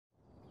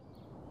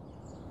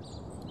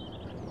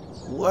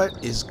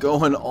What is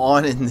going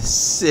on in this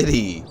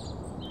city?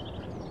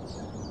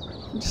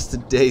 Just a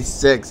day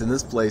 6 and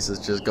this place is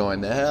just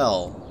going to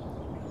hell.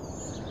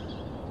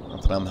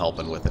 Not that I'm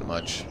helping with it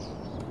much.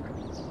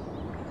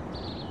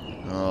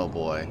 Oh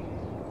boy.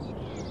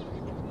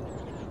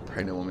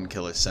 Pregnant woman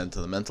killer sent to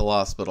the mental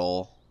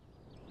hospital.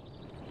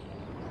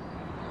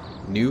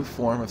 New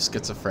form of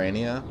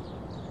schizophrenia.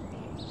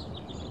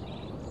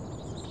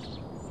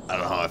 I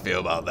don't know how I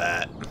feel about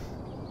that.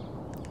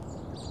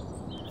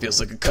 Feels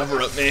like a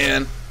cover-up,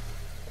 man.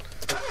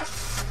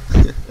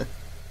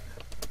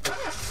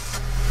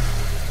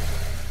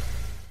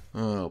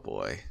 Oh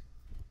boy.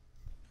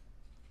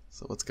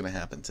 So what's gonna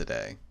happen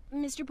today?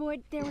 Mr.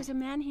 Boyd, there was a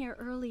man here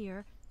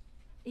earlier.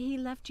 He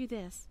left you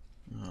this.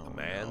 Oh, a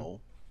man?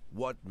 no.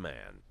 What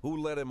man? Who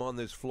let him on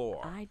this floor?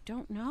 I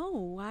don't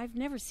know. I've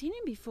never seen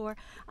him before.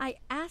 I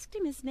asked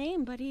him his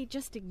name, but he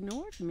just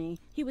ignored me.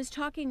 He was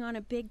talking on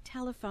a big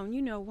telephone,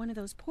 you know, one of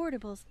those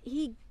portables.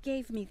 He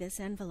gave me this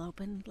envelope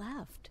and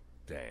left.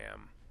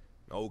 Damn.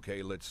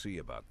 Okay, let's see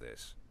about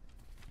this.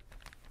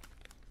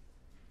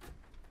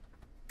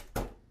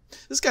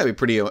 This gotta be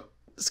pretty.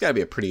 This gotta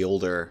be a pretty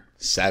older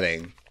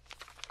setting.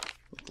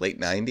 Late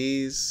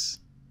 90s,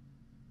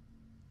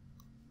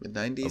 mid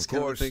 90s. Of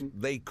course,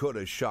 they could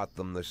have shot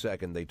them the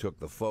second they took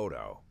the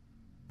photo,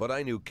 but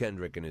I knew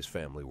Kendrick and his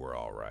family were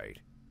all right.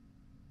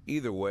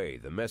 Either way,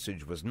 the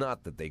message was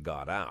not that they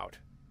got out.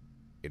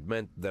 It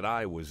meant that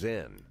I was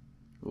in.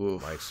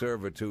 Oof. My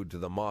servitude to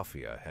the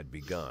Mafia had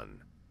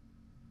begun.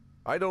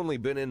 I'd only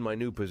been in my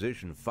new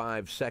position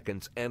 5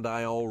 seconds, and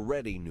I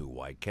already knew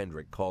why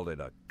Kendrick called it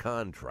a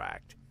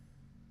contract.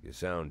 You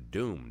sound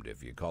doomed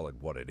if you call it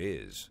what it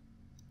is.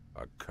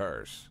 A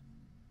curse.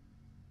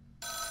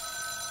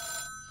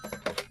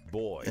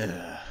 Boy.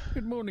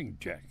 Good morning,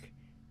 Jack.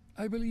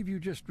 I believe you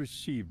just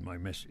received my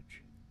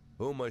message.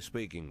 Who am I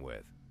speaking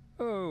with?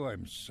 Oh,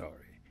 I'm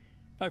sorry.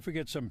 I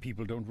forget some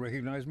people don't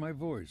recognize my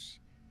voice.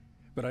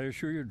 But I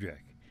assure you,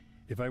 Jack,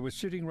 if I was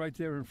sitting right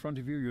there in front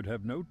of you, you'd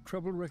have no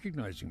trouble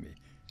recognizing me.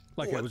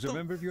 Like I was a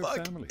member of your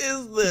family. What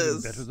is this?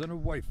 Even better than a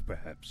wife,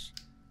 perhaps.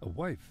 A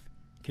wife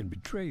can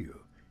betray you.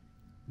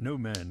 No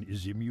man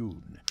is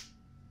immune.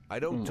 I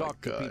don't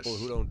talk to people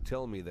who don't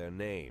tell me their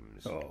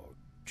names. Oh,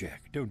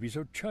 Jack, don't be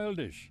so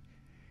childish.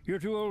 You're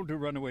too old to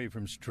run away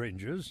from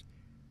strangers.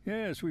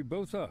 Yes, we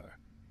both are.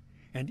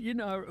 And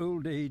in our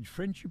old age,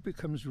 friendship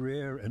becomes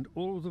rare and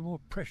all the more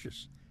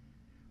precious.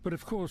 But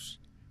of course,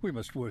 we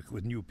must work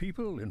with new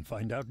people and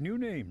find out new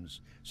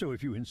names. So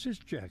if you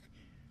insist, Jack,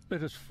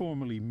 let us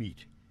formally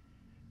meet.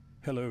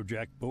 Hello,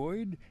 Jack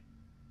Boyd.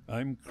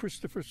 I'm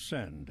Christopher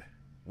Sand.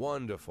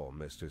 Wonderful,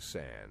 Mr.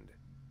 Sand.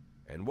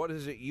 And what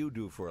is it you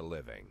do for a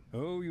living?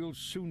 Oh, you'll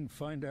soon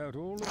find out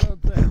all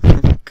about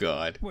that.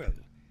 God. Well,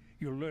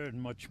 you'll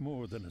learn much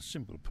more than a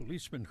simple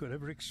policeman could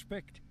ever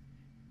expect.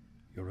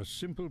 You're a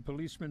simple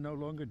policeman no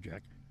longer,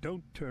 Jack.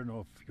 Don't turn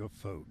off your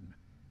phone.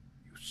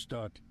 You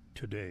start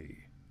today.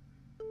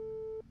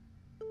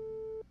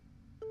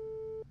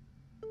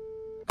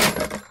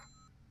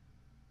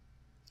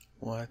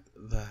 What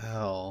the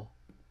hell?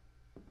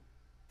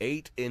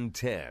 8 in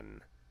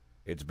 10.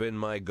 It's been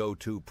my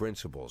go-to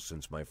principle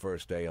since my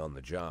first day on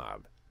the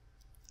job.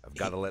 I've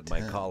got to let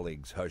my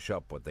colleagues hush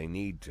up what they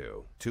need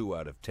to, 2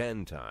 out of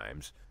 10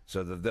 times,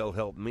 so that they'll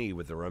help me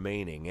with the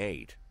remaining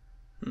 8.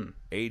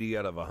 80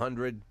 out of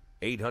 100,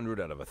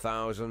 800 out of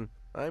 1,000.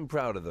 I'm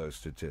proud of those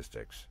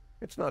statistics.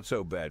 It's not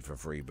so bad for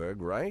Freeburg,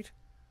 right?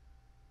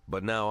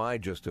 But now I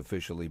just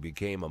officially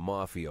became a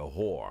Mafia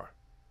whore.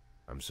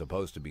 I'm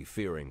supposed to be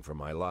fearing for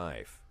my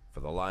life, for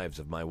the lives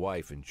of my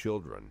wife and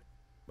children.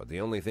 But the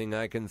only thing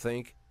I can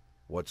think,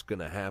 what's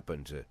gonna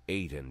happen to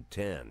 8 and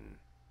 10?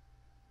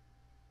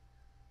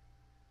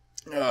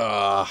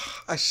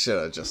 I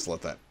should have just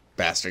let that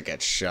bastard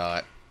get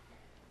shot.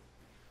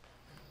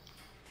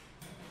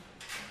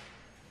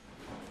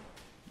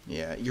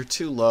 Yeah, you're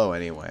too low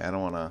anyway. I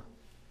don't want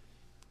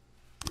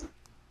to...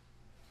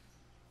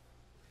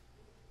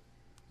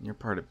 You're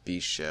part of B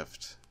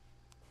shift.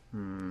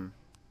 Why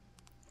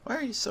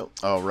are you so...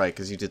 Oh, right,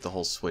 because you did the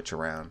whole switch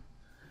around.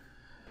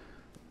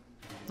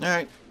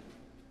 Alright.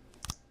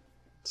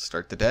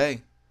 Start the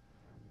day.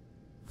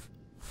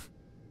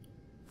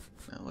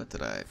 Now, what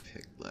did I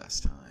pick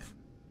last time?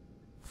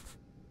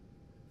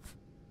 I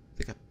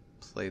think I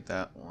played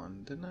that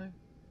one, didn't I?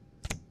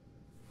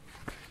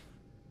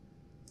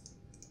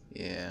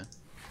 Yeah.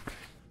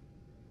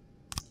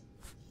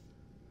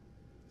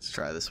 Let's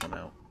try this one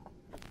out.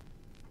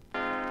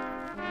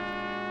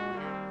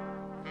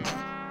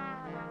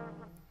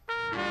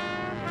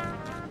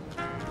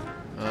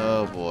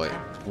 Oh boy.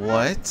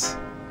 What?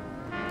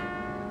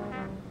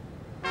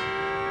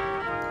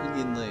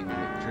 Indian Ling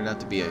turned out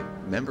to be a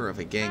member of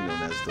a gang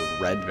known as the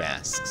Red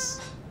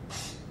Masks.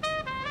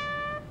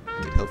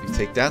 Could help you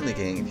take down the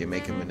gang if you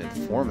make him an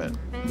informant.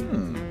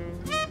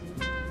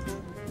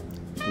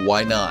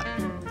 Why not?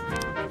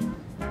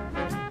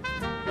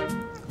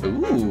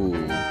 Ooh.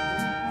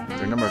 There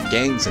are a number of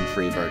gangs in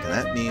Freeburg, and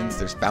that means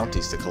there's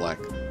bounties to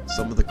collect.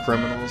 Some of the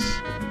criminals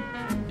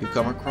you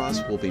come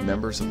across will be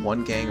members of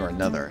one gang or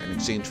another. In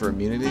exchange for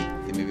immunity,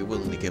 they may be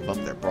willing to give up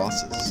their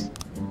bosses.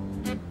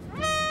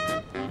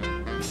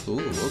 Ooh,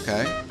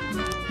 okay.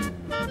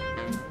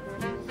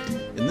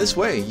 In this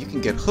way, you can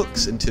get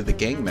hooks into the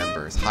gang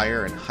members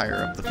higher and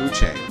higher up the food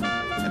chain,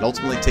 and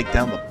ultimately take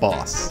down the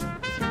boss.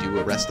 If you do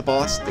arrest the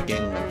boss, the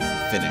gang will be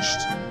finished,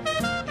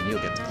 and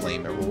you'll get to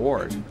claim a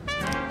reward.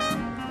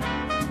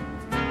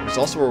 There's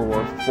also a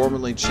reward for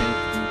formally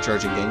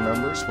charging gang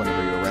members.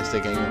 Whenever you arrest a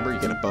gang member, you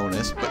get a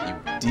bonus, but your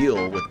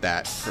deal with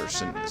that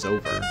person is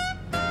over.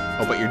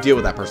 Oh, but your deal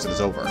with that person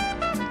is over.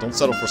 Don't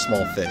settle for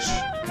small fish.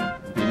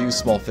 You use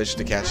small fish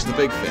to catch the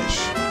big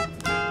fish.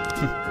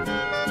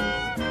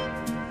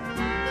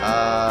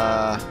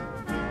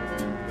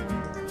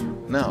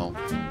 No.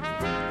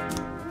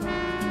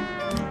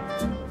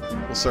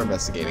 We'll start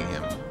investigating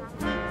him.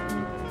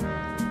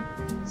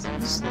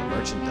 Some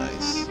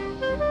merchandise.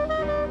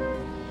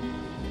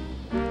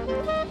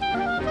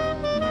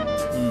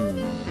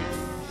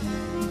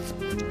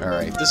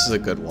 Alright, this is a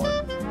good one.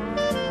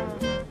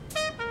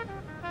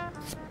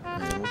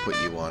 Alright, we'll put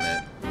you on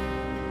it.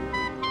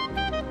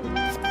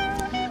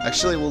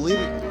 Actually, we'll leave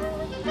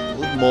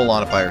Mole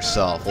on it by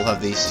herself. We'll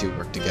have these two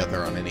work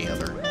together on any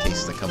other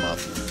cases that come up.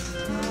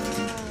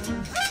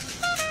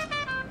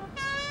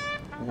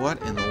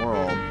 What in the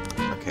world?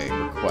 Okay,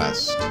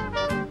 request.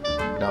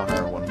 Now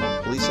hire one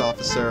more police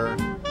officer.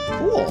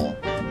 Cool!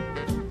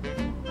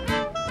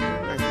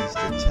 Where are these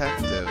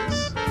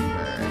detectives?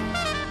 Alright.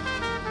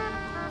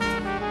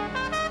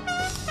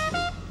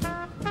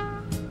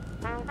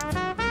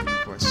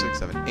 4, 6,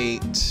 7,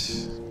 8.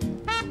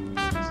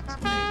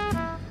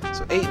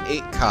 So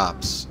 8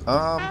 cops.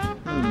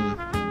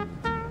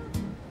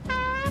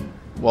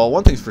 Well,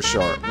 one thing's for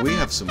sure. We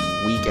have some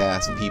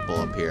weak-ass people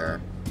up here.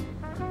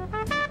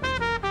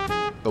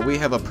 But we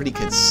have a pretty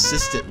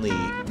consistently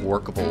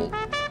workable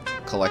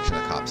collection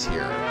of cops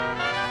here.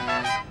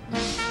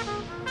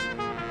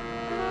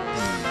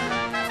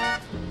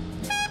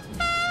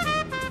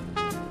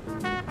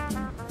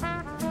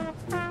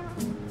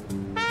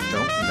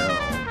 Don't know.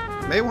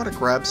 May want to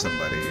grab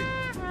somebody.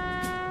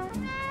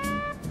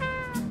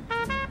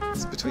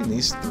 It's between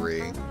these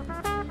three.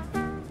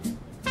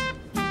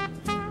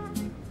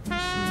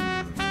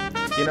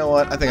 You know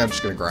what? I think I'm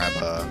just gonna grab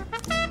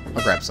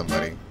I'll grab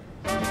somebody.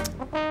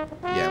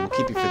 Yeah, we'll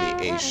keep you for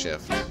the A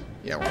shift.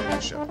 Yeah, we're on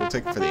A shift. We'll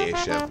take it for the A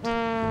shift.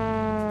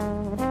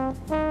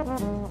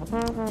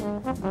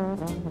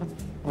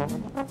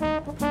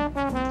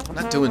 I'm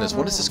not doing this.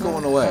 When is this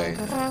going away?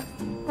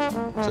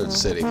 So the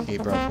city.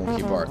 Keep our won't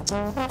keep our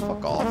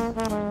fuck off.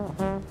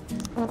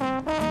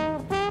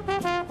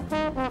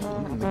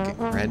 The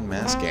Red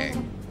Mask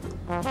Gang.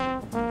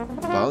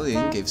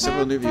 Balian gave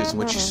several interviews in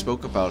which she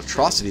spoke about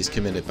atrocities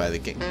committed by the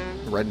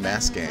Red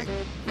Mask Gang.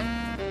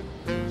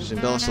 She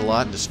embellished a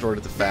lot and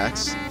distorted the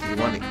facts. If you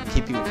want to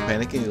keep people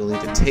panicking, you'll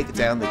need to take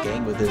down the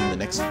gang within the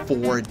next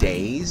 4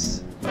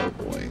 days. Oh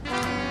boy.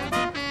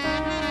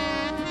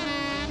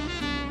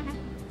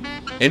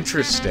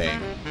 Interesting.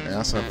 I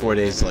also have 4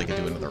 days till I can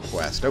do another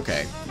quest.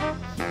 Okay.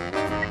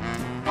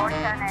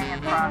 410A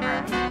in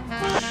progress.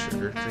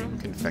 Sugar cream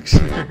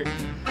confectionery.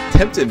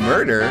 Attempted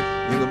murder.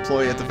 New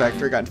employee at the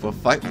factory got into a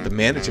fight with the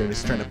manager and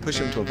is trying to push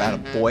him to a vat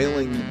of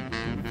boiling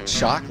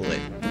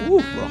chocolate. Ooh,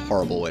 what a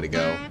horrible way to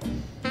go.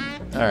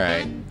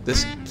 Alright,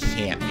 this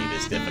can't be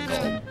this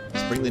difficult.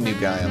 Let's bring the new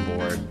guy on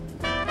board.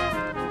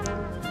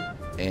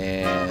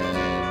 And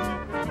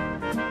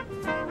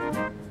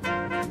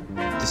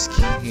this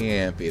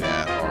can't be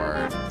that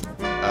hard.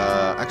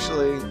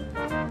 Actually,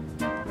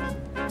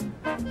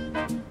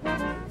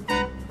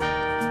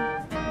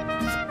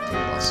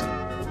 awesome.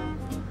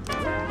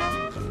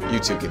 You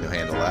two can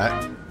handle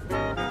that.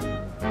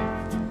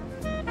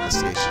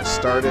 Investigation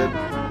started.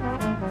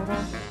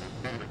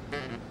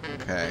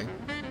 Okay.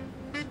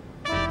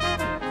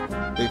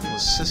 Faithful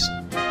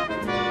assistant.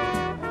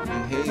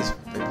 Hayes,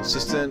 faithful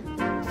assistant,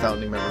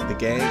 founding member of the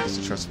gang, is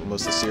trustable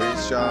most of the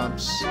serious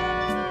jobs.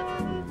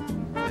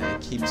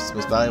 And he keeps his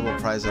most valuable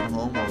prize at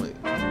home while he's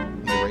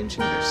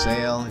arranging their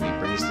sale, and he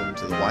brings them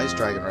to the Wise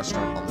Dragon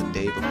restaurant on the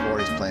day before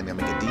he's planning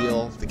to make a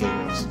deal. The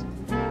gang must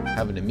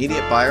have an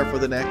immediate buyer for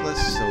the necklace,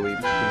 so he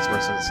brings the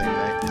rest of the same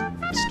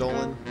night.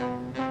 Stolen.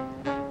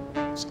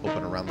 It's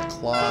open around the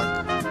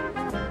clock.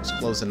 It's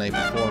closed the night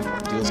before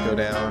deals go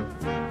down.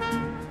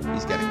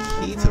 He's got a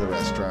key to the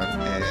restaurant,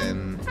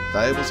 and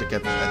valuables are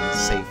kept in the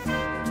safe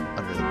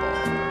under the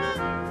bar.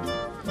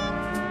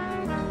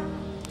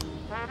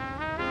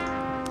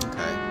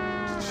 Okay.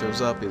 He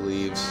shows up, he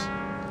leaves.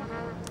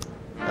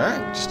 Alright,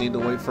 we just need to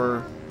wait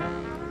for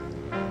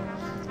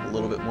a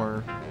little bit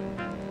more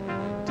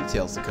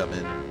details to come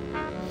in.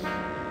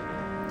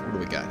 What do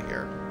we got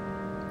here?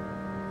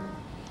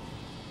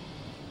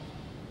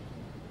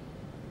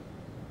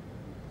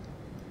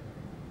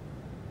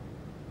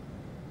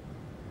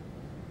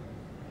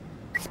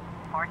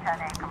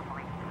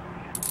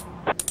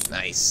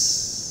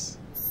 Nice.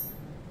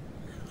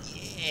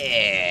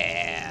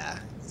 Yeah.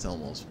 He's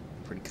almost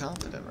pretty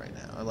confident right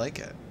now. I like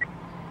it.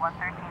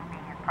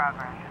 113B in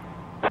progress.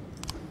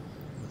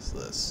 What's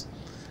this?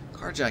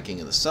 Carjacking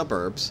in the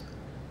suburbs.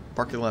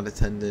 Parking lot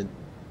attendant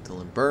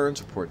Dylan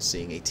Burns reports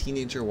seeing a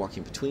teenager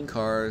walking between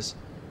cars,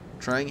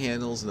 trying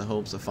handles in the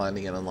hopes of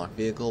finding an unlocked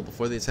vehicle.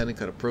 Before the attendant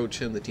could approach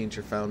him, the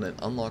teenager found an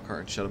unlocked car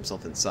and shut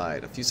himself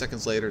inside. A few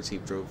seconds later, as he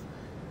drove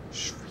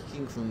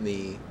shrieking from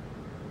the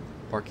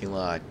parking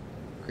lot,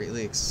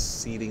 greatly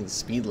exceeding the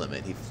speed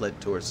limit, he fled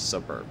towards the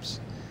suburbs.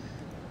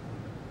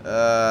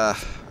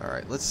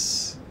 Alright,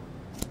 let's...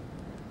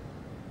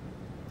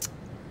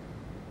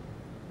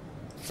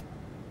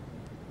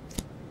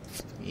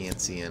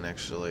 Yancey in,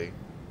 actually.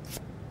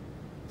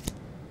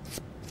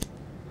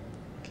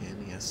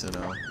 Candy, yes or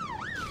no?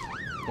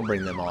 We'll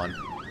bring them on.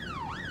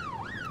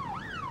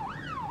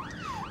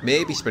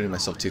 Maybe spreading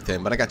myself too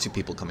thin, but I got 2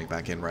 people coming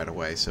back in right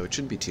away, so it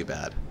shouldn't be too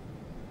bad.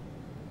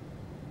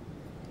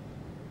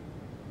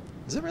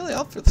 Is it really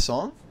up for the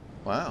song?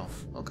 Wow,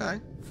 okay.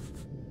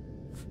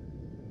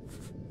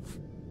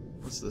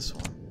 What's this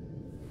one?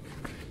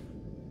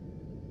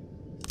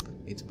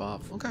 Needs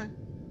Bob, okay.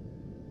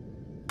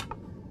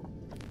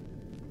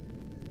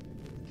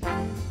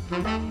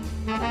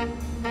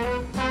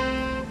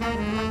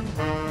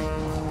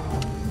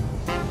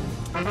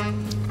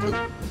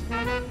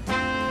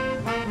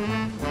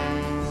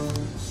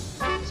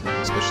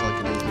 Something special I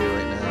can do here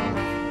right now.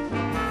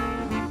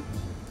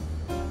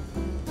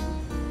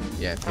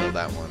 Yeah, I failed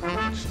that one,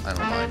 which I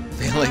don't mind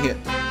failing it.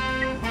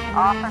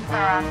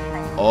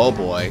 Oh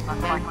boy.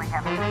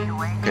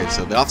 Okay,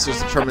 so the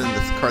officers determine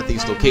the car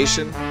thief's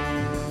location.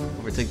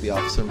 Overtake the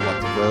officer and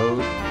block the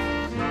road.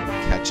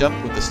 Catch up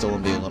with the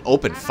stolen vehicle and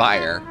open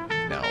fire.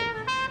 No.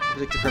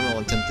 Overtake the criminal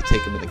and attempt to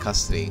take him into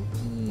custody.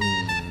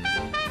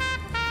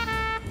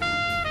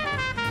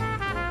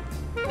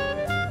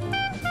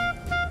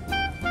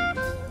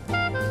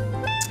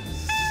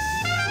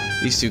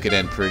 These 2 could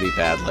end pretty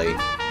badly.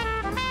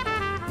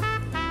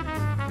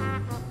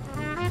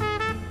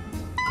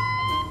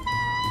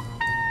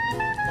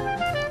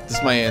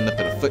 This might end up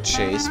in a foot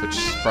chase, which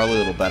is probably a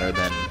little better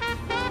than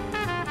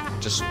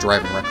just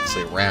driving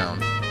recklessly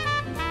around.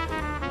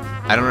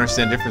 I don't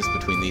understand the difference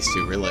between these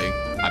 2, really.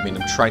 I mean,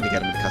 I'm trying to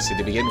get him into custody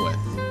to begin with.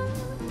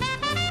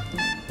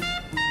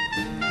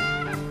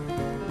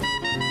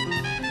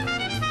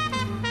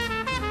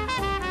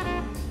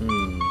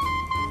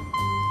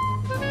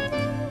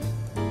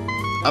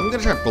 I'm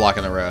gonna try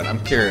blocking the road.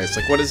 I'm curious.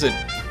 Like, what is it?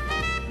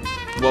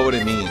 What would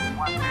it mean?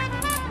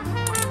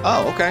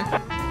 Oh, okay.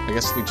 I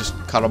guess we just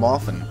cut him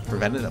off and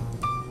prevented him.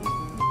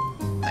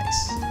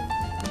 Nice.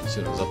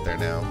 Assume it was up there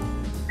now.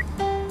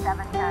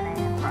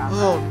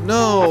 Oh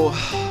no!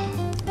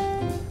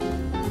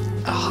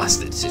 A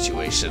hostage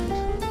situation.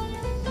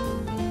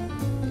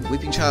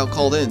 Weeping child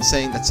called in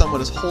saying that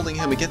someone is holding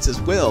him against his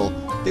will.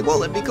 They won't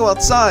let me go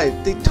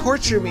outside. They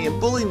torture me and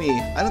bully me.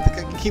 I don't think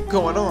I can keep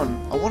going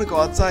on. I want to go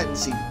outside and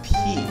see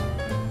Pete.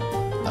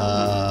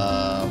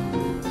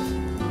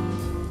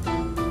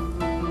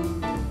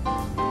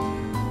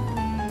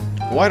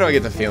 Why do I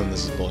get the feeling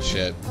this is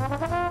bullshit? I'll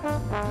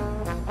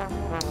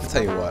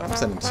tell you what, I'm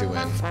sending 2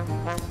 in.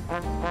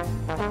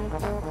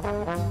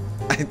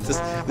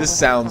 This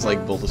sounds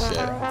like bullshit.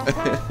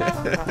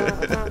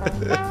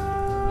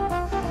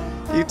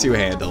 You 2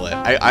 handle it.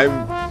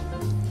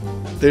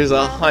 There's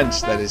a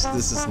hunch that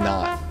this is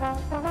not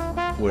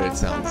what it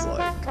sounds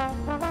like.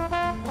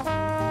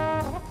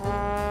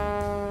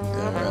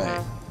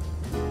 Alright.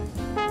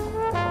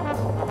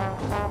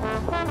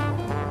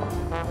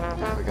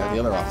 We got the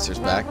other officers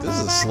back. This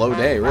is a slow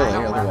day, really,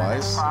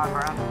 otherwise.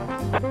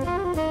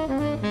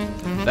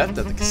 Theft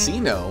at the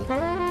casino.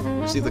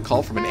 We received a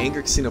call from an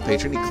angry casino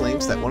patron. He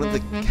claims that one of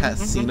the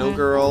casino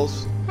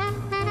girls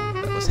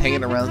that was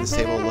hanging around this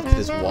table lifted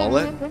his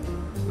wallet,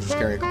 which was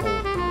carrying a couple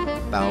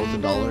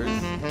 $1,000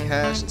 in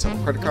cash and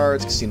some credit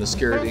cards. Casino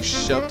security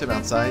shoved him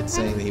outside,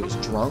 saying that he was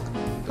drunk,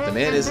 but the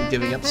man isn't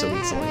giving up so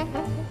easily.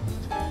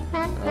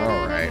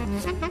 Alright.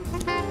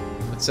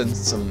 Let's send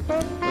some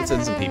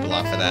people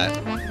out for that.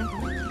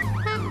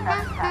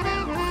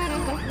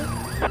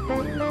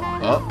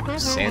 Oh,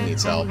 Sam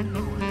needs help.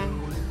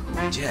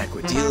 Jack,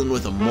 we're dealing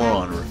with a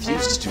moron who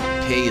refuses to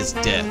pay his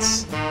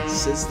debts.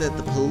 Says that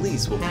the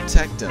police will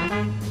protect him.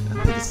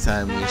 I think it's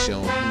time we show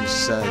him whose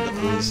side the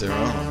police are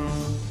on.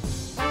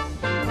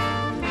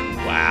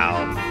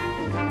 Wow.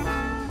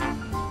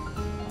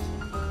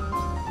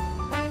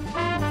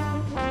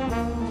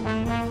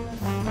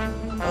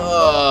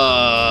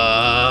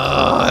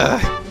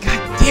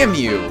 God damn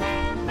you!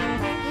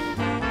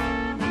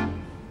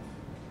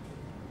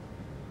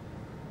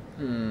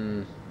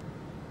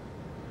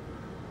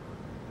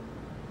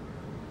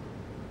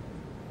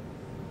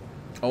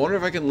 I wonder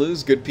if I can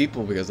lose good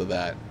people because of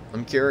that.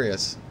 I'm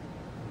curious.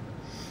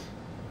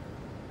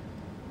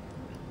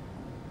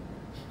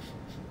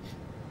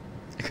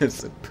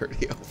 It's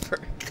pretty over.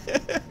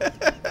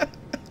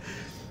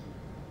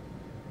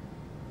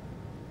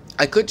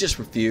 I could just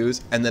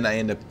refuse, and then I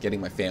end up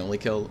getting my family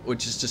killed,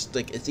 which is just,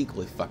 like, it's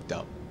equally fucked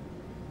up.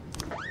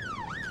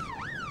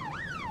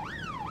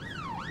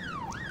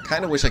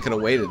 Kinda wish I could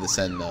have waited to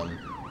send,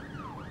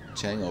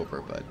 Chang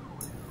over, but...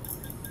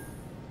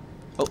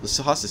 Oh, this is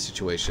a hostage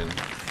situation.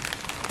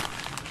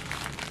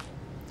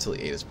 Until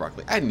he ate his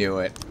broccoli. I knew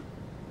it.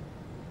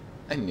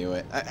 I knew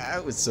it. I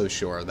was so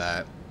sure of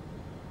that.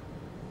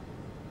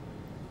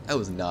 That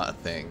was not a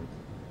thing.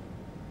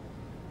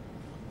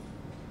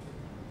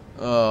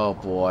 Oh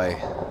boy.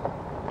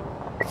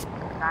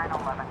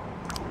 911.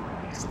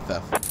 It's a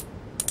theft.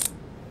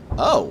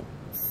 Oh!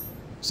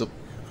 So...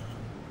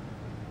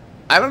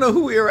 I don't know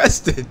who we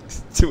arrested.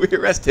 Did we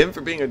arrest him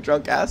for being a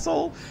drunk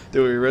asshole?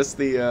 Did we arrest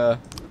the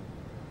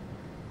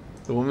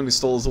woman who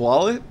stole his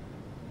wallet?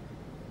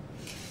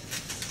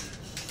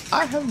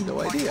 I have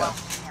no idea.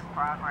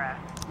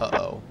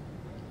 Uh-oh.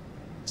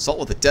 Assault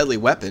with a deadly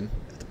weapon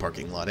at the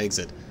parking lot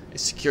exit. A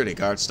security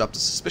guard stopped a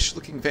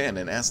suspicious-looking van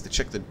and asked to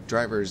check the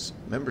driver's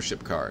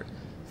membership card.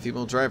 The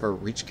female driver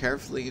reached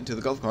carefully into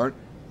the golf cart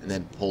and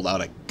then pulled out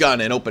a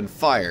gun and opened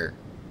fire.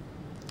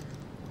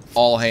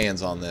 All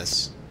hands on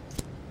this.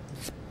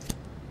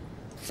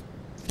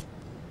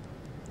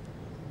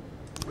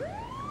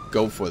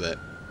 Go for it.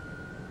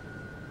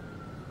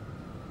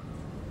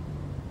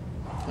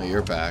 Oh,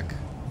 you're back.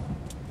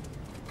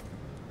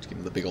 Just give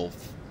him the big old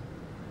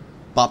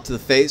bop to the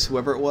face,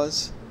 whoever it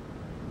was.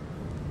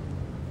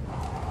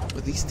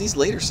 But these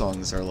later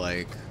songs are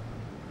like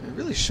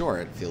really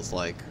short, it feels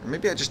like. Or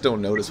maybe I just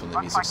don't notice when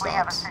the music Looks like we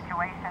have a stops.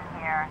 situation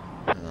here.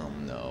 Oh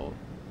no.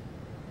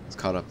 It's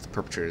caught up to the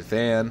perpetrator's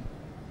van.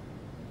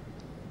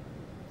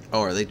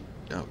 Oh, are they...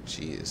 Oh,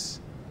 jeez.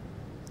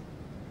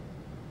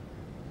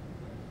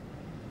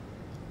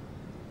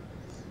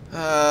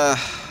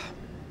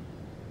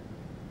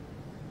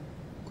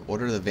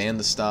 Order the van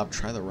to stop.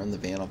 Try to run the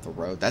van off the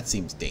road. That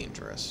seems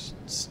dangerous.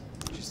 Use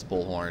the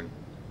bullhorn.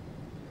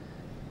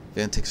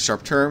 Van takes a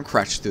sharp turn,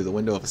 crashes through the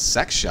window of a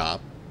sex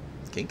shop.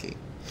 Kinky.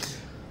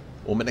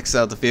 Woman exits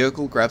out of the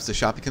vehicle, grabs the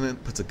shopping cart,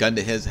 and puts a gun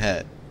to his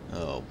head.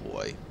 Oh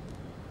boy.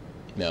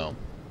 No.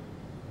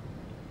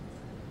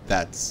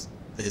 That's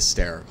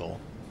hysterical.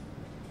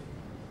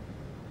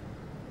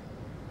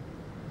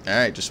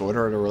 Alright, just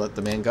order her to let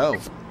the man go.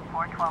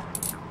 412.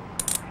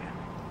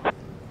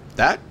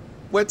 That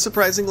went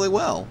surprisingly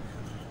well.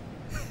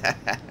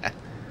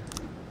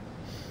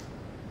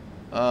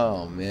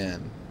 Oh,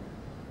 man.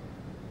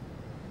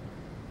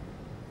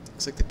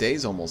 Looks like the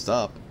day's almost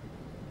up.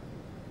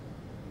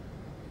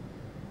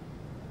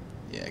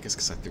 Yeah, I guess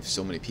because I threw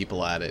so many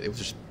people at it. It was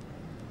just...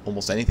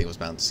 Almost anything was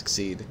bound to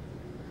succeed.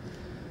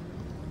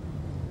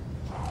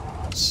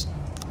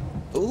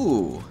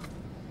 Ooh.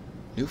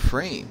 New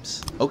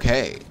frames.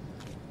 Okay.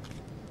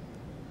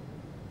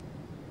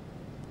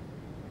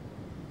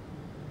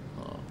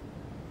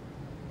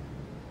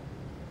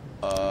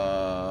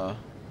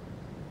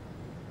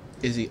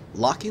 Is he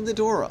locking the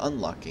door or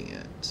unlocking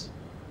it?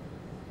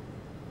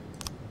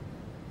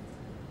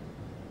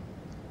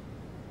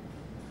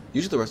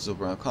 Usually the rest was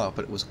around the clock,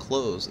 but it was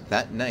closed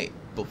that night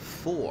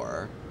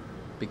before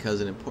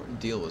because an important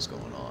deal was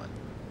going on.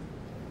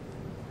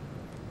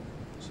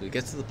 So he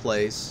gets to the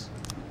place,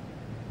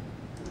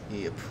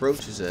 he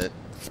approaches it,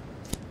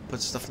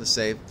 puts stuff in the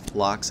safe,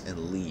 locks,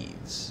 and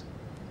leaves.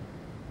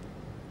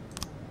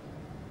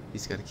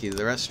 He's got a key to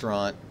the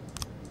restaurant.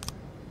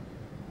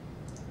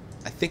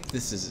 I think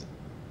this is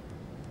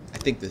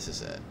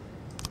it.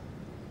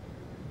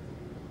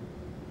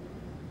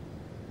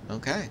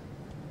 Okay.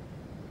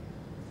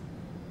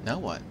 Now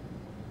what?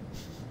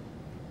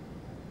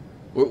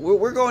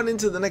 We're going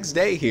into the next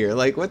day here.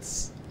 Like,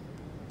 what's...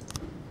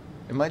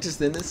 Am I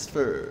just in this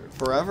for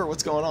forever?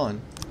 What's going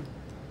on?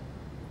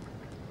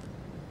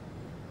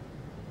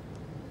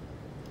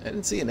 I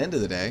didn't see an end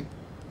of the day.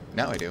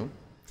 Now I do.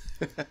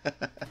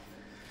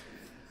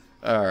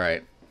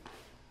 Alright.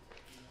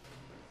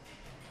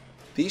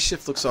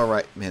 B-shift looks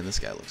alright. Man, this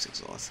guy looks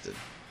exhausted.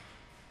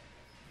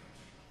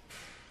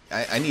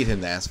 I need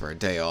him to ask for a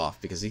day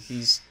off because he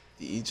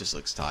just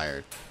looks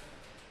tired.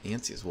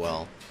 Nancy as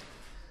well.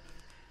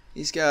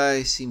 These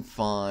guys seem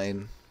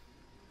fine.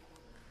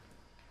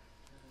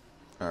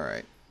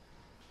 Alright.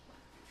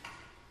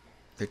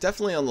 They're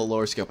definitely on the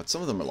lower scale, but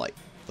some of them are like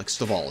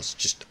Staval is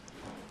just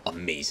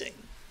amazing.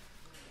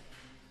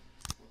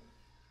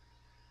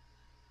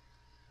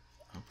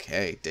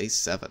 Okay, day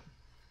 7.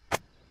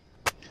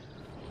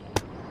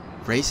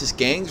 Racist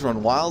gangs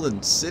run wild in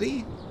the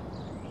city?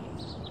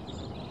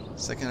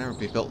 Second hour will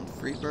be built in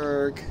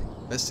Freeburg.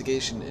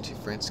 Investigation into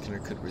Francis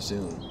Kinner could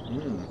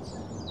resume.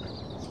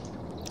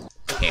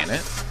 Can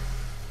it?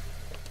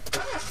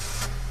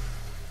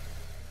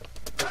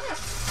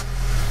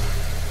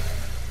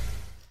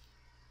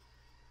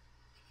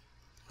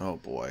 Oh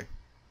boy.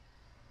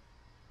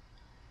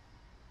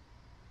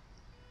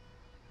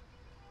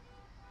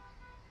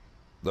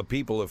 The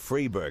people of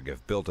Freeburg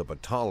have built up a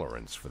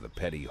tolerance for the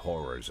petty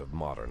horrors of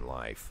modern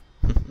life.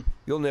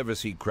 You'll never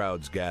see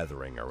crowds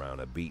gathering around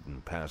a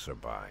beaten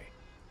passerby.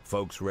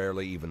 Folks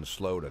rarely even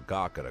slow to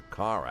gawk at a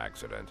car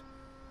accident.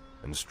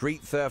 And street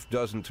theft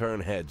doesn't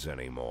turn heads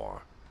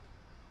anymore.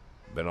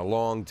 Been a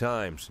long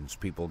time since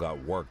people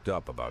got worked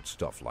up about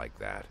stuff like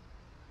that.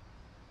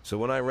 So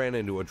when I ran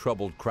into a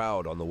troubled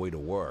crowd on the way to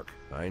work,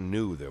 I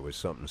knew there was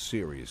something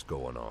serious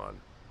going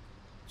on.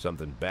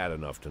 Something bad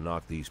enough to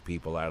knock these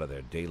people out of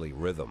their daily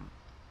rhythm.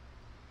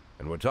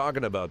 And we're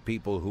talking about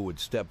people who would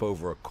step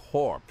over a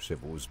corpse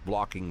if it was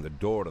blocking the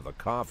door to the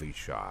coffee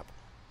shop.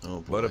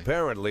 Oh boy. But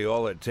apparently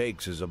all it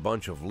takes is a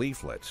bunch of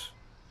leaflets,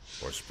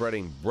 or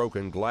spreading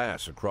broken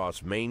glass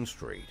across Main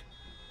Street,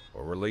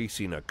 or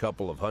releasing a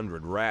couple of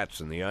hundred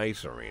rats in the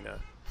ice arena.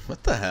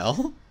 What the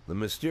hell? The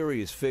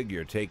mysterious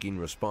figure taking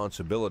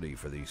responsibility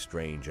for these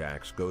strange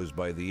acts goes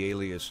by the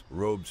alias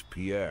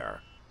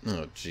Robespierre.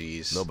 Oh,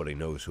 jeez. Nobody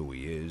knows who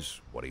he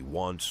is, what he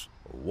wants,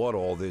 or what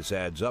all this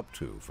adds up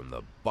to, from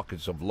the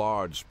buckets of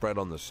lard spread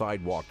on the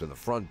sidewalk to the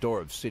front door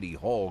of City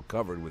Hall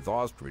covered with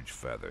ostrich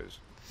feathers.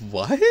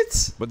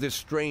 What? But this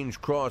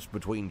strange cross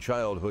between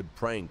childhood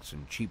pranks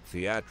and cheap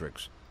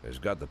theatrics has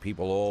got the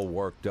people all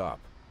worked up.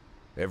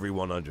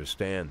 Everyone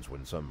understands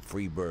when some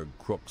Freeburg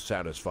crook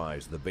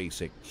satisfies the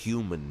basic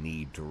human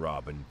need to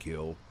rob and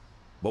kill.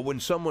 But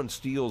when someone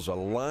steals a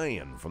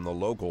lion from the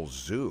local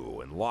zoo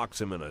and locks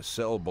him in a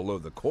cell below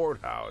the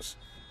courthouse,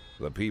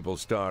 the people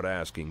start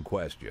asking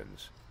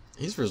questions.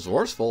 He's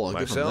resourceful, I'll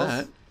give him that.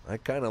 Myself, I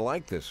kind of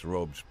like this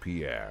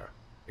Robespierre.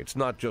 It's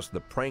not just the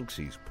pranks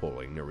he's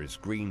pulling or his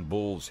green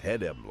bull's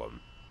head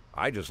emblem.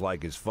 I just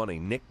like his funny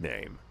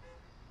nickname.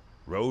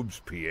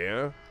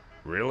 Robespierre?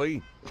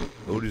 Really?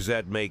 Who does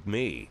that make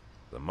me?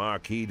 The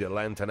Marquis de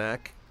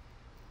Lantenac?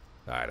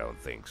 I don't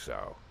think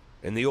so.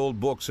 In the old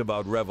books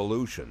about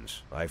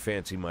revolutions, I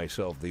fancy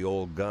myself the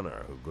old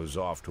gunner who goes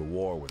off to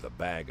war with a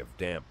bag of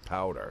damp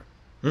powder.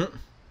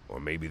 Or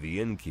maybe the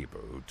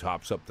innkeeper who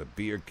tops up the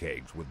beer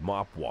kegs with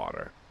mop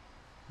water.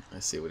 I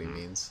see what he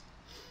means.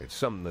 It's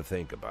something to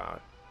think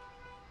about.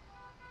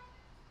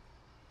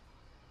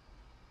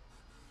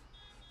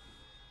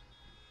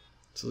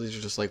 So these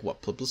are just like,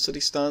 what, publicity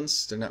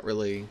stunts? They're not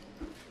really...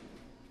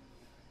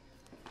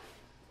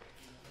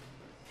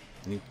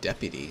 New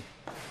deputy.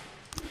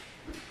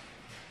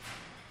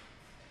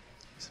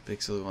 It's a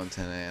big silly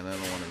 110A and I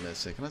don't want to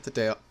miss it. Can I have the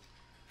day off?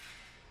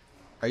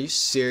 Are you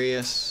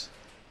serious?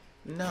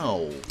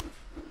 No.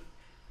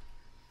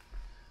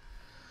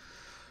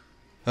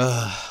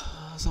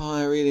 That's all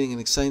I'm reading. An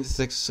exciting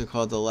text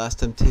called The Last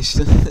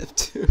Temptation of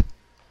 2.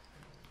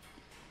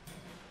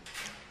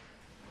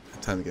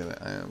 Time to get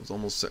it. I was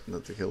almost certain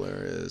that the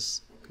killer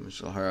is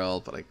Commissioner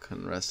Harrell, but I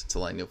couldn't rest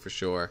until I knew for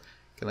sure.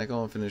 Can I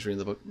go and finish reading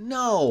the book?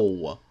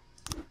 No!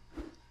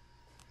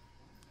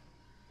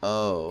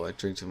 Oh, I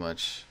drink too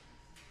much.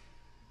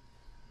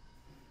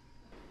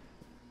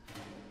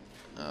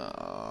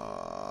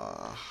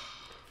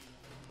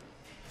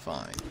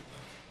 Fine.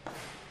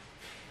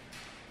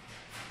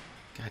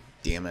 God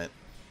damn it.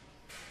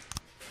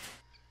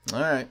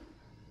 Alright.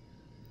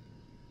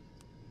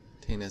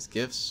 Obtain as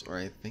gifts, or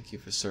I thank you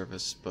for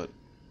service, but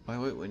why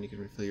wait when you can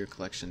refill your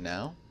collection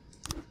now?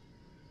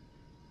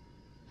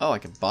 Oh, I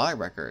can buy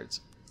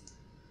records.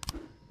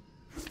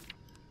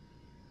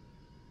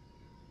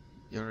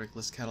 Yorick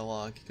list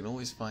catalog. You can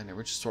always find a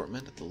rich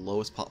assortment at the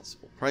lowest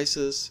possible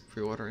prices.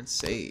 Pre-order and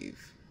save.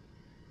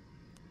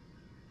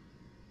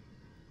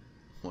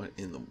 What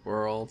in the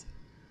world?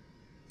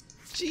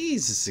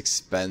 Jesus,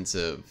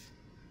 expensive.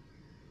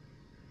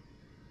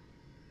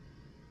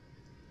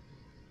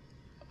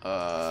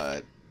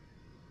 Can't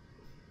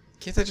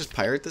I just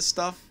pirate this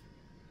stuff?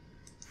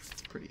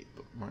 It's pretty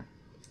bookmark.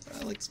 I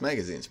like this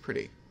magazine, it's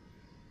pretty.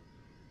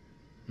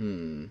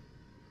 If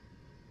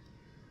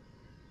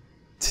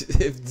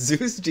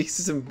Zeus,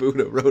 Jesus, and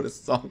Buddha wrote a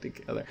song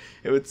together,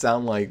 it would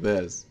sound like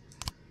this.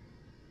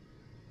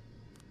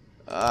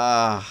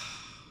 Part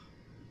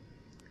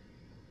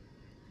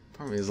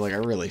of me is like, I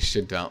really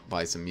should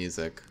buy some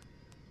music.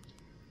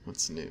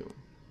 What's new? What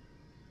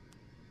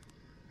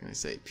can I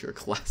say? Pure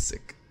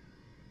classic.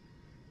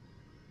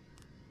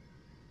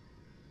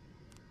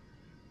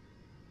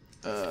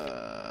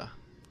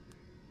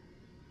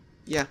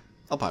 Yeah,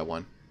 I'll buy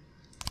one.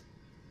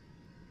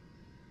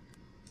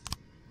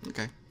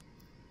 Okay.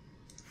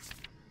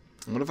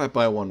 What if I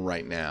buy one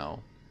right now?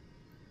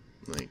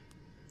 Like,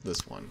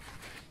 this one.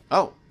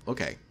 Oh,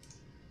 okay.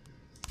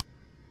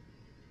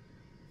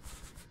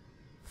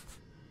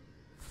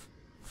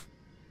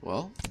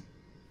 Well,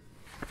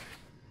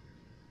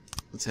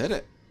 let's hit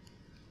it.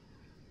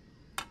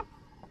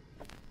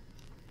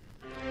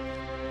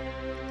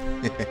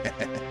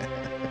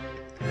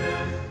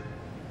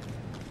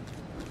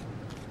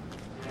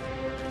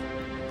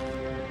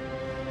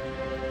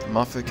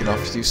 Moffat can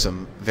offer you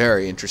some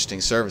very interesting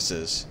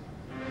services.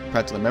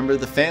 Practically a member of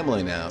the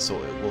family now, so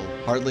it will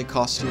hardly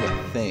cost you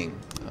a thing.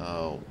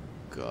 Oh,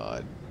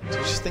 God.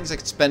 There's just things I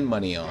could spend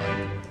money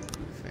on.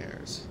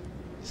 Fairs.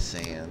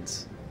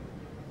 Sands.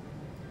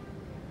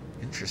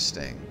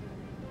 Interesting.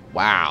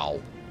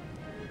 Wow.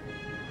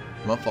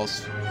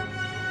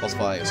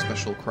 Falsify a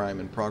special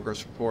crime in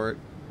progress report.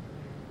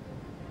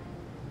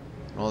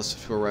 And all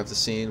this who arrive at the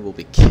scene will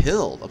be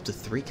killed. Up to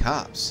 3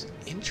 cops.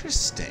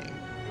 Interesting.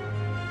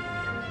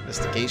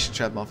 Investigation.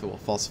 Chad Moffat will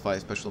falsify a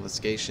special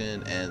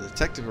investigation, and the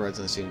detective who arrives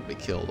on the scene will be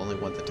killed. Only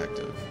one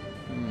detective.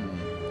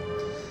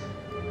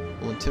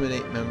 Will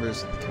intimidate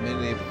members of the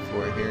community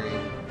before a hearing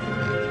in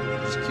the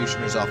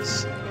prosecutioner's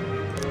office.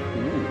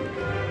 Ooh.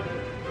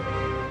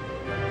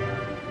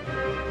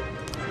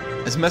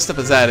 as messed up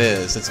as that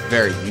is, it's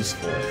very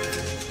useful.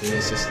 I mean,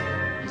 it's just,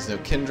 there's no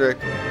Kendrick.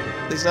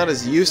 He's not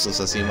as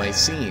useless as he might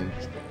seem.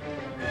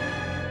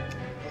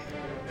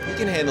 You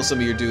can handle some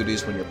of your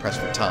duties when you're pressed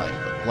for time,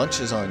 but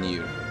lunch is on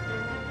you,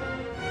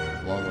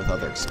 along with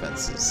other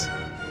expenses.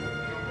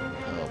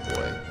 Oh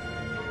boy.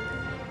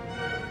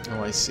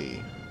 Oh, I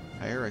see.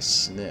 Hire a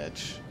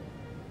snitch.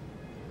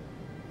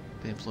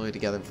 Be employed to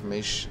gather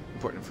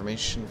important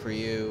information for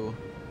you.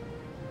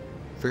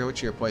 Figure out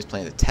what your employees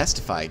plan to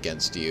testify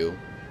against you.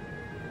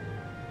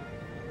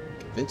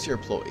 Convince your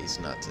employees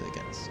not to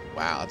against.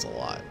 Wow, that's a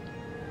lot.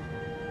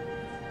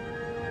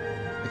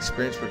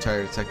 Experienced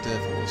retired detective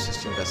who will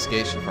assist your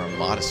investigation for a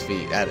modest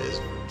fee. That is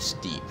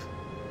steep.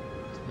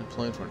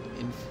 Employed for an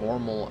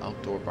informal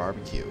outdoor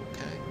barbecue.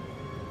 Okay.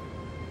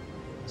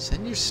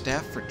 Send your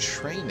staff for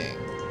training.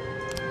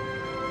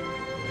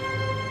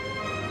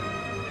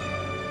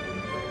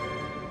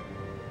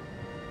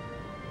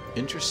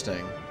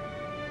 Interesting.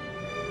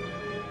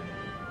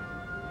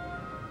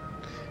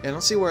 Yeah, I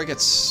don't see where I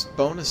get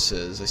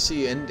bonuses. I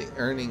see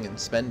earning and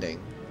spending.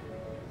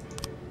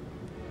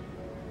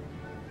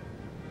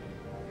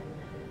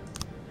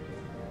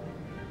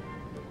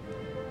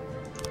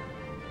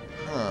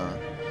 Huh.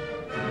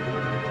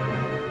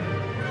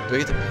 Do I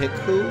get to pick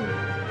who?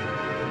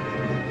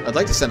 I'd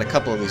like to send a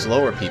couple of these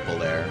lower people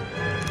there.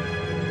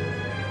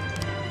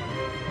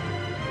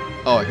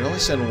 Oh, I can only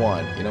send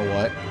one. You know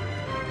what?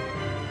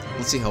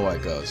 Let's see how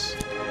it goes.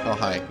 How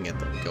high I can get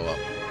them to go up.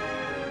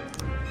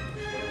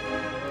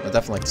 I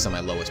definitely like to send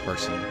my lowest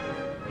person.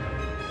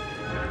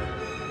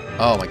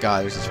 Oh my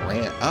god, there's this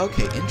rant.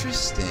 Okay,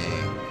 interesting.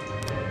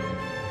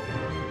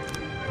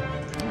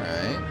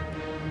 Alright.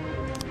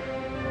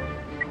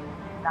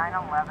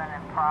 9/11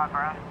 in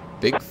progress.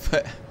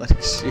 Bigfoot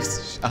Athletic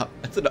Shoes Shop.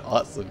 That's an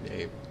awesome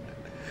name.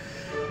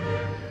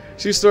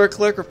 Shoe store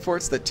clerk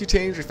reports that two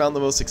teenagers found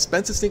the most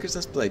expensive sneakers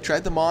on display,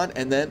 tried them on,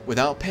 and then,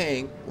 without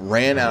paying,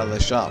 ran out of the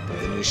shop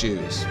with the new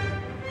shoes.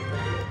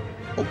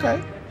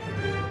 Okay.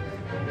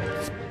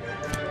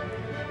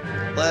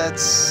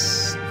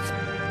 Let's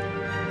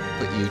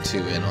put you two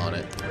in on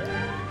it.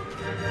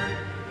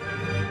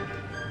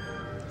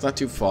 It's not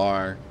too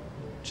far.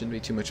 Shouldn't be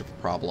too much of a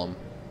problem.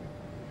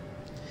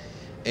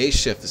 A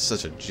shift is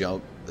such a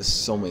juggle. There's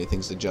so many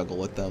things to juggle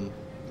with them.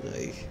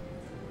 Like,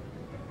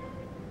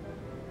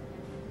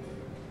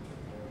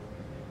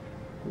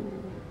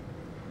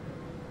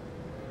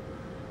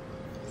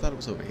 I thought it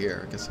was over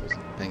here. I guess I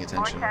wasn't paying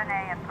attention.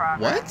 410A in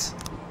progress.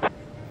 What?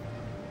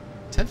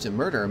 Attempted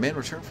murder. A man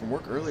returned from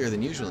work earlier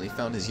than usual and he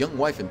found his young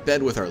wife in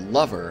bed with her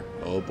lover.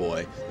 Oh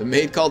boy. The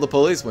maid called the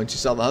police when she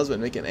saw the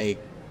husband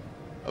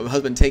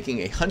taking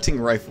a hunting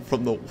rifle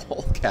from the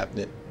wall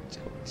cabinet.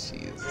 Oh,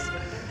 jeez.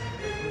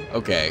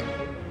 Okay.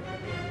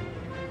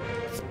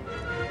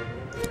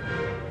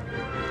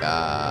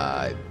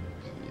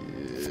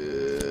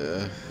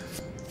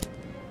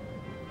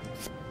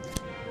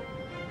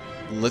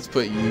 Let's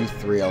put you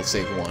three. I'll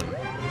save one.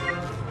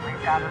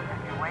 We've got a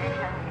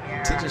situation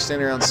here. Teachers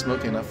standing around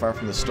smoking not far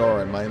from the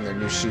store and minding their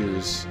new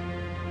shoes.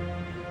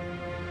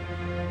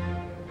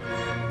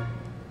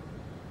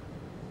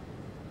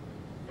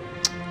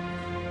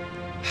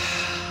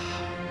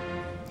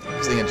 I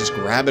was thinking of just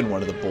grabbing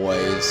one of the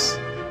boys.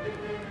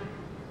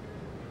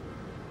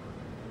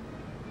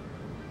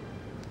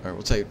 Alright,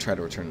 we'll try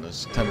to return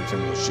those. Time to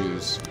return those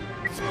shoes.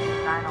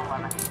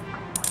 9/11.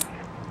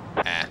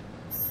 Ah.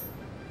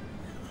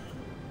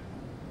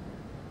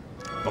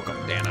 Book 'em,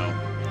 Dano.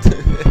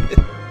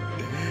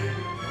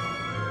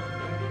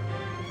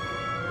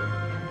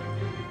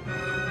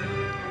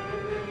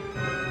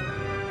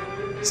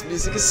 This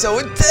music is so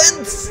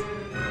intense!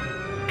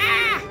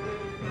 Ah!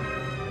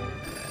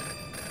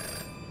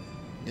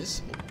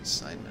 Municipal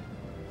assignment.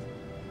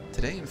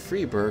 Today in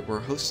Freeburg, we're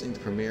hosting the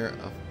premiere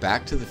of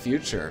Back to the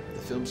Future.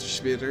 The film's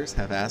distributors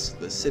have asked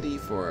the city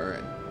for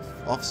an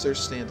officer to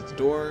stand at the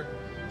door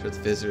so that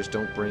the visitors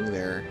don't bring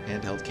their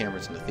handheld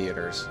cameras into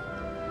theaters.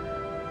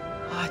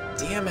 Ah,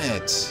 damn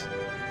it!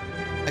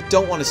 I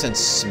don't want to send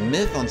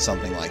Smith on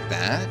something like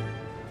that.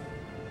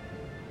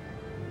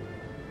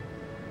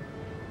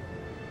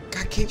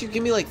 God, can't you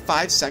give me like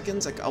 5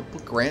 seconds? Like, I'll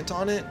put Grant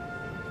on it.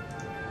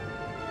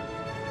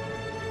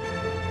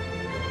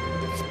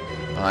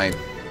 Fine.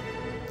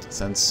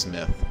 Send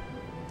Smith.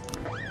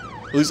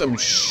 At least I'm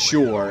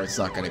sure it's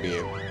not going to be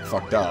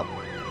fucked up.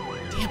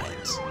 Damn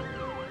it.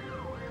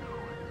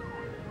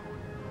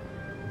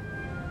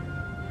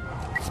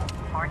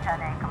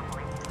 410A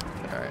complete.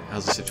 Alright,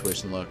 how's the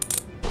situation look?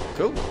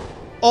 Cool.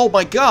 Oh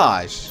my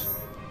gosh!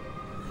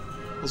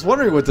 I was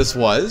wondering what this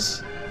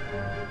was.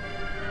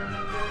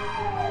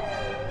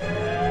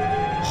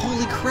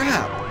 Holy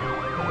crap!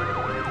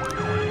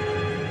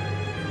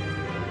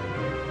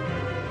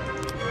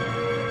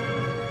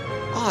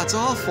 Oh, it's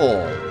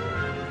awful.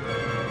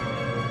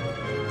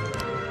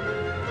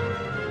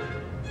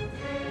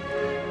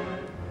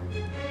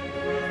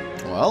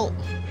 Well,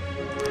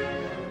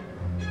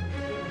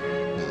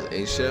 this is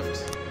A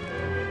shift.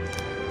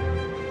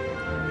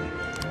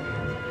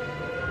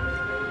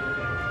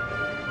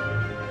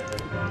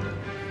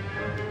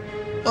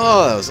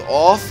 Oh, that was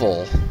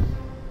awful.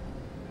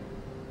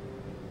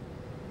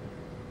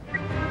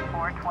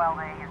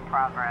 412A in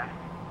progress.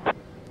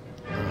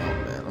 Oh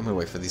man, I'm gonna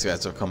wait for these guys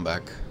to come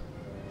back,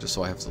 just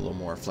so I have a little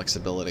more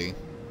flexibility.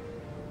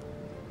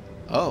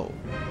 Oh.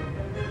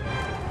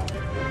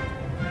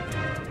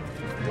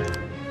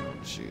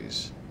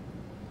 Jeez.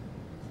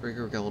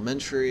 Freeburg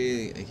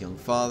Elementary, a young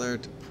father,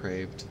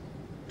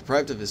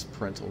 deprived of his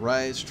parental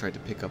rights, tried to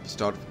pick up his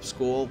daughter from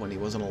school when he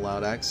wasn't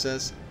allowed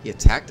access. He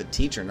attacked a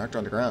teacher, knocked her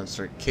on the ground, and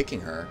started kicking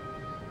her.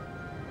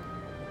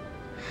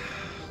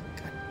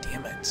 God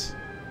damn it.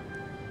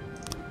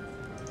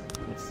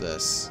 What's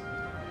this?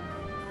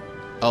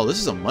 Oh, this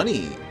is a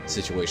money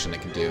situation I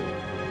can do.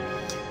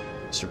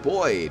 Mr.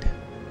 Boyd.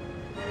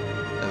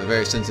 I have a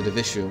very sensitive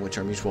issue in which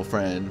our mutual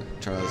friend,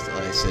 Charles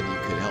Delay, said you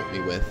could help me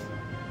with.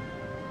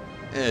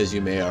 As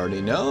you may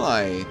already know,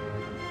 I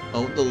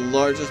own the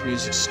largest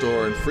music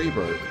store in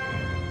Freeburg.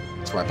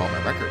 That's where I bought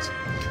my records.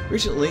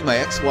 Recently, my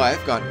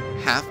ex-wife got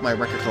half my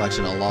record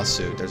collection in a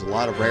lawsuit. There's a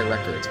lot of rare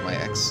records. My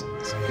ex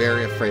is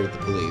very afraid of the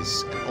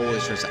police and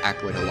always tries to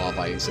act like a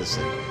law-abiding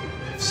citizen.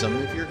 If some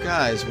of your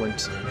guys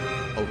went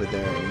over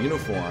there in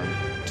uniform,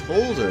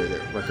 told her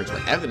that records were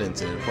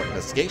evidence in an important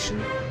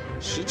investigation,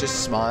 she'd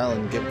just smile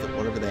and give them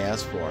whatever they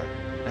asked for.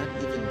 Not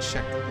even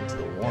check into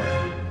the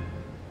warrant.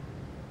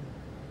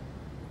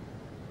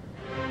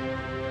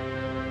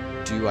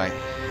 Do I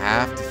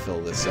have to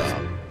fill this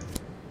up?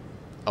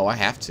 Oh, I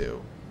have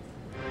to.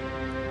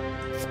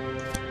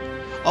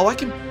 Oh, I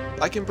can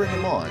bring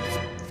him on.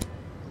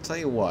 I'll tell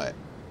you what.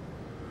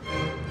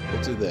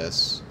 We'll do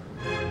this.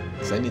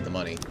 Because I need the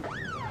money.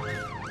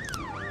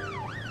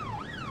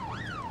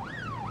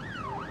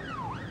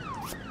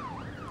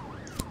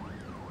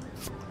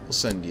 We'll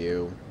send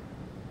you.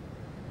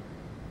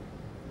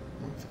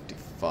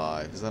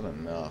 155. Is that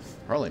enough?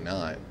 Probably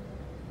not.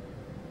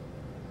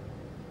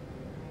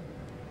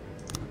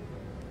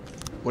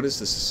 What is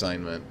this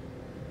assignment?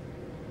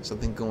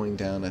 Something going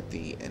down at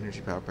the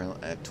energy power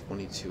plant at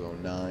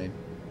 2209.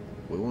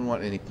 We wouldn't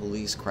want any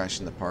police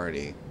crashing the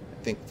party.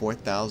 I think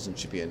 4,000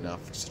 should be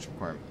enough for such a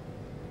requirement.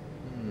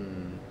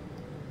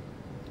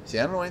 See,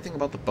 I don't know anything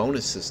about the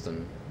bonus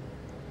system.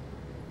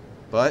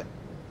 But,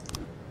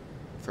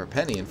 for a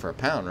penny and for a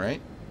pound,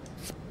 right?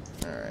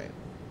 Alright.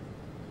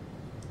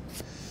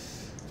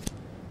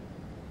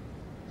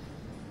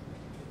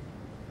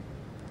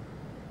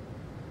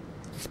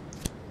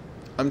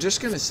 I'm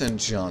just going to send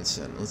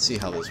Johnson. Let's see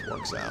how this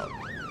works out.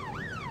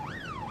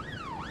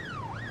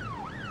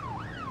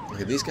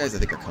 Okay, these guys I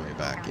think are coming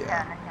back,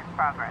 yeah. In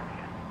progress.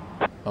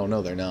 Oh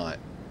no, they're not.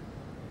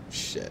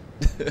 Shit.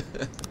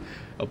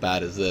 How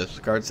bad is this?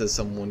 The guard says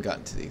someone got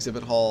into the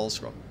exhibit hall,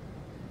 scrolled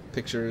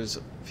pictures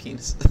of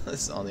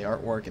penises on the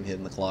artwork and hid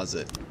in the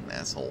closet. An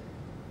asshole.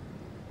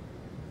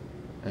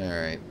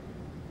 Alright.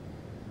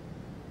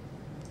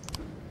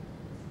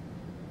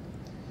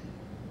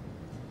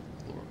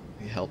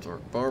 He helped our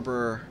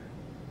barber,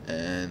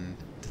 and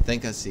to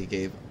thank us, he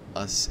gave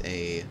us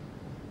a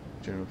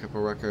general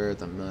couple record.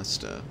 The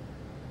must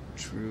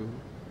true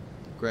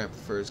grab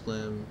first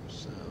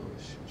glimpse. So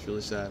it's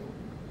really sad.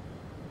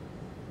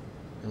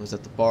 I was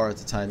at the bar at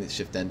the time the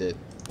shift ended.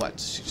 What?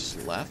 She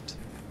just left?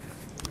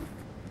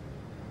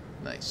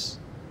 Nice.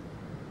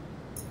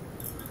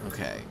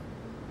 Okay.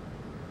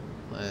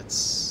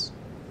 Let's.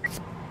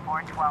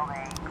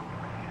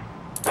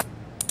 412A completion.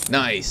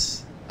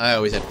 Nice. I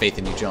always had faith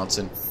in you,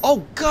 Johnson.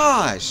 Oh,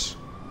 gosh!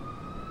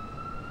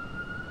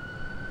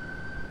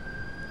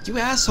 You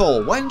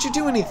asshole! Why didn't you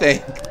do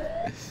anything?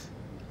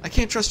 I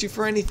can't trust you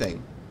for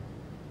anything.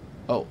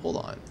 Oh, hold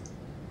on.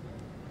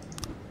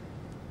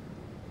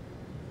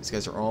 These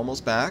guys are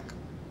almost back.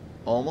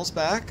 Almost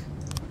back.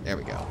 There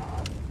we go.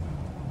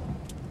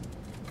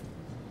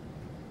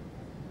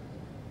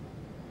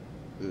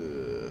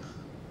 Ugh.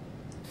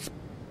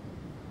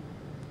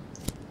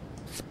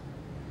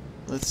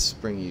 Let's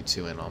bring you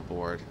two in on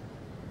board.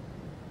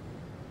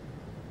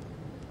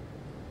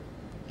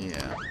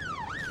 Yeah.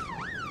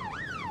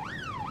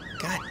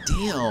 God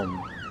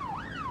damn.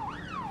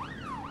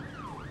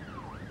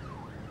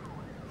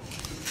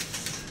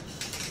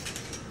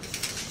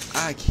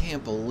 I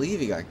can't believe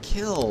he got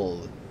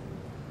killed.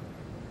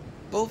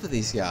 Both of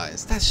these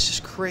guys. That's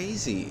just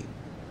crazy.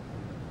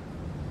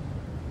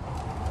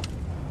 Oh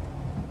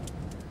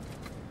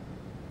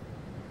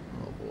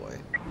boy.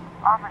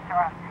 Officer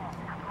on scene.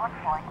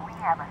 Looks like we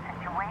have a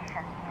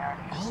situation here.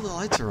 All the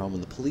lights are on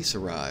when the police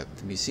arrive.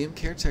 The museum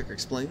caretaker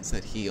explains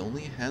that he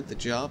only had the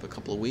job a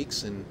couple of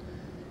weeks and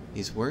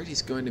he's worried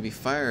he's going to be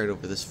fired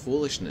over this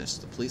foolishness.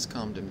 The police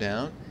calmed him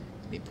down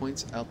and he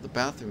points out the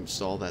bathroom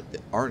stall that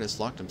the artist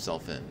locked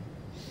himself in.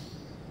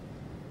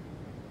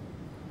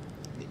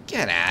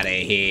 Get out of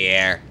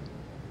here!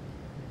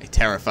 A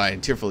terrified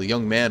and tearful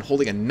young man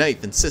holding a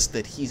knife insists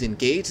that he's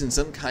engaged in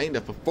some kind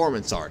of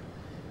performance art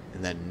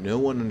and that no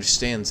one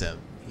understands him.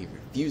 He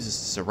refuses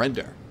to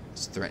surrender.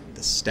 He's threatened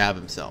to stab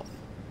himself.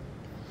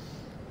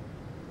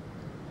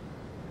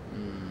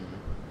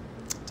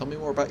 Tell me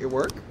more about your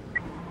work.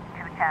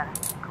 210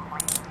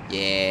 complete.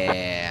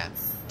 Yeah.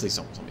 Please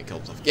don't tell me he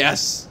killed himself.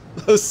 Yes!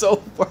 I was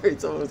so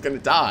worried someone was gonna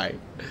die.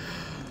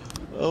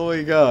 Oh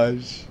my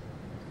gosh.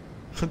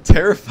 I'm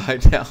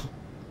terrified now.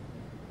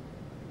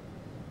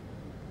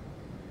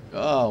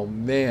 Oh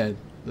man.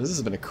 This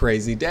has been a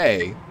crazy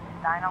day.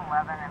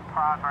 911 in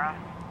progress.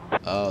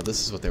 Oh,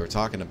 this is what they were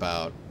talking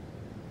about.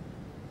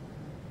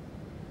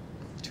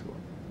 Two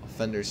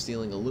offenders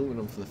stealing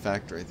aluminum from the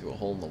factory through a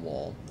hole in the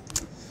wall.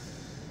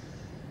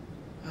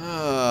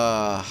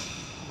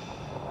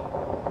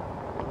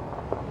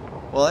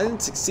 Well, I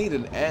didn't succeed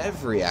in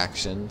every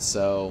action,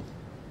 so...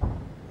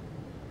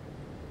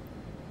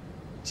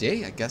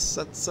 Gee, I guess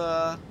that's,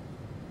 I'm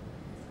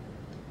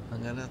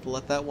gonna have to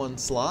let that one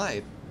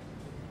slide.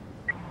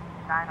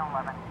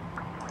 911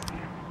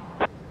 complete.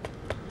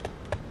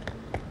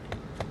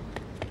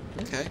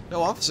 Okay,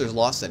 no officers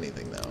lost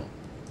anything, though.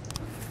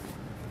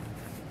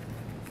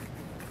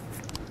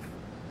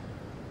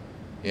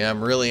 Yeah,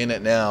 I'm really in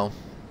it now.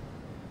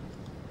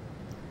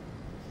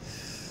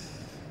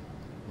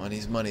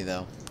 Money's money,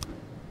 though.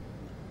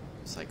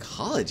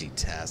 Psychology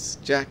tests?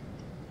 Jack,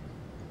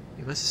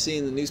 you must have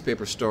seen the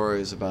newspaper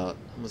stories about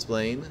Thomas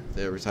Blaine,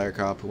 the retired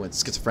cop who went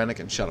schizophrenic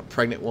and shot a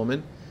pregnant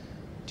woman.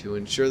 To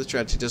ensure the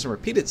tragedy doesn't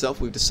repeat itself,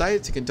 we've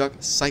decided to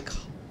conduct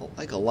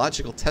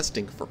psychological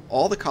testing for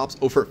all the cops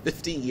over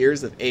 50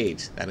 years of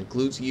age. That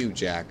includes you,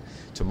 Jack.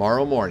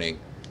 Tomorrow morning,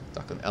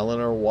 Dr.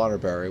 Eleanor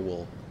Waterbury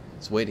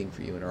is waiting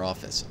for you in her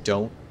office.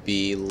 Don't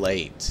be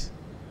late.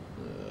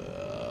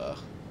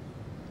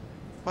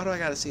 Why do I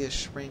gotta see a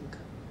shrink?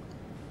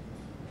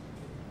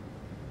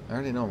 I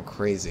already know I'm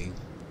crazy.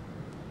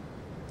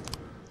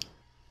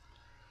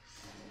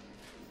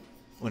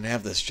 Wouldn't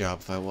have this job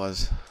if I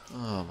was.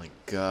 Oh my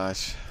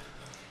gosh.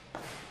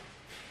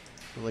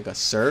 Like a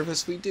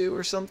service we do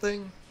or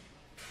something?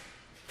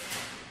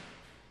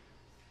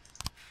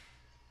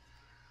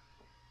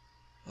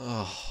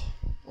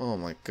 Oh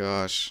my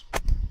gosh.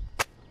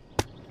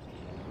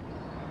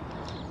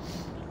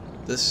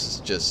 This is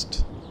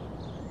just...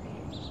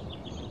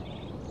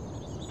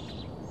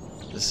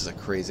 This is a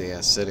crazy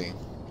ass city.